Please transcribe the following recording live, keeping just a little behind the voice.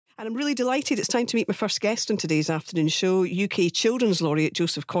And I'm really delighted it's time to meet my first guest on today's afternoon show, UK Children's Laureate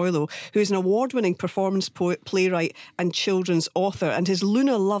Joseph Coelho, who is an award-winning performance poet, playwright and children's author. And his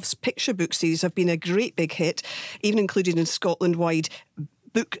Luna Loves picture book series have been a great big hit, even included in Scotland-wide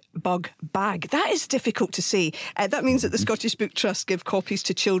Book Bug Bag. That is difficult to say. That means that the Scottish Book Trust give copies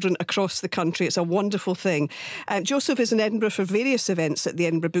to children across the country. It's a wonderful thing. Joseph is in Edinburgh for various events at the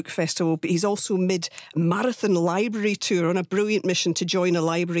Edinburgh Book Festival, but he's also mid-marathon library tour on a brilliant mission to join a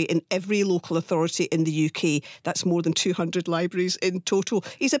library in every local authority in the UK. That's more than 200 libraries in total.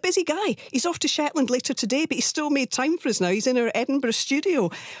 He's a busy guy. He's off to Shetland later today, but he's still made time for us now. He's in our Edinburgh studio.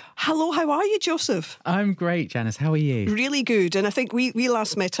 Hello, how are you, Joseph? I'm great, Janice. How are you? Really good. And I think we last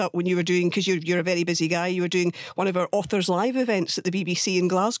met up when you were doing, because you're a very busy guy, you were doing one of our Authors Live events at the BBC in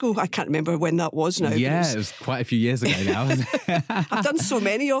Glasgow. I can't remember when that was now. Yeah, it was quite a few years ago now. I've done so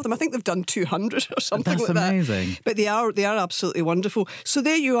many of them. I think they've done 200 or something like that. That's amazing. But they are absolutely wonderful. So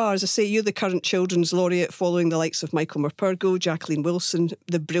there you are, as I say, you're the current Children's Laureate, following the likes of Michael Morpurgo, Jacqueline Wilson,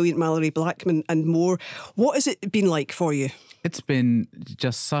 the brilliant Mallory Blackman and more. What has it been like for you? It's been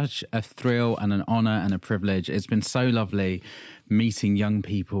just such a thrill and an honour and a privilege. It's been so lovely meeting young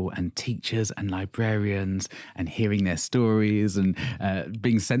people and teachers and librarians and hearing their stories and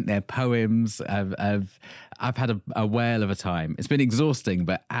being sent their poems. I've had a whale of a time. It's been exhausting,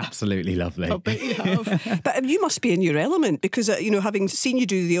 but absolutely lovely. I bet you have. But you must be in your element because, having seen you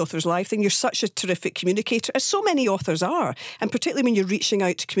do the Authors Live thing, you're such a terrific communicator, as so many authors are. And particularly when you're reaching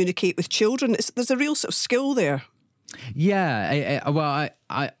out to communicate with children, there's a real sort of skill there. Yeah,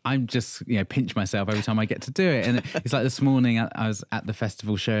 I'm just, pinch myself every time I get to do it. And it's like this morning I was at the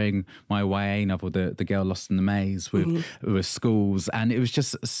festival showing my YA novel, The Girl Lost in the Maze, with schools. And it was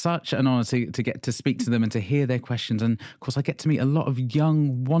just such an honour to get to speak to them and to hear their questions. And of course, I get to meet a lot of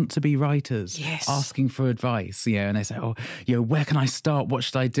young want-to-be writers asking for advice, and they say, where can I start? What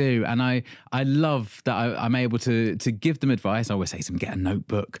should I do? And I love that I'm able to give them advice. I always say to them, get a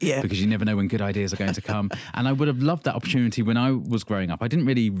notebook, because you never know when good ideas are going to come. And I would have loved that opportunity when I was growing up. I didn't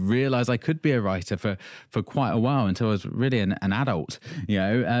really realise I could be a writer for quite a while until I was really an adult,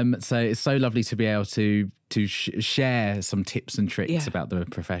 so it's so lovely to be able to share some tips and tricks about the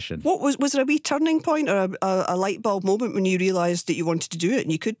profession. What was there a wee turning point or a light bulb moment when you realised that you wanted to do it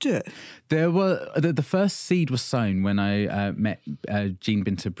and you could do it? There were the first seed was sown when I met Jean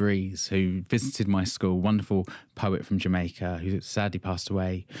Binter Breeze, who visited my school, wonderful poet from Jamaica who sadly passed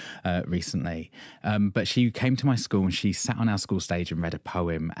away recently. But she came to my school and she sat on our school stage and read a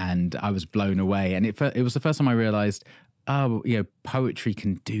poem, and I was blown away. And it was the first time I realised, poetry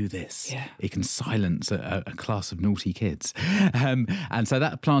can do this. Yeah. It can silence a class of naughty kids. And so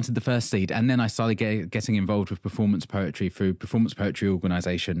that planted the first seed. And then I started getting involved with performance poetry through performance poetry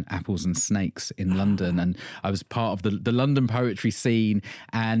organisation Apples and Snakes in London. And I was part of the London poetry scene.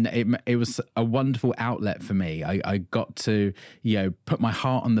 And it was a wonderful outlet for me. I got to, put my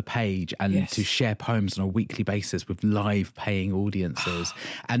heart on the page and to share poems on a weekly basis with live paying audiences.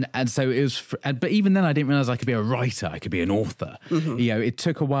 and so it was, but even then I didn't realise I could be a writer. I could be an author. It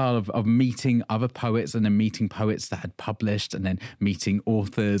took a while of meeting other poets and then meeting poets that had published and then meeting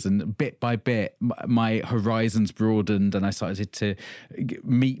authors, and bit by bit my horizons broadened and I started to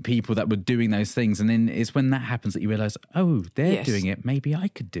meet people that were doing those things. And then it's when that happens that you realise, they're doing it, maybe I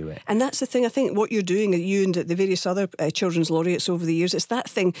could do it. And that's the thing, I think what you're doing, you and the various other children's laureates over the years, it's that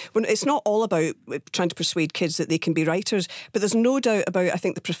thing when it's not all about trying to persuade kids that they can be writers, but there's no doubt about, I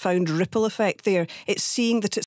think, the profound ripple effect there. It's seeing that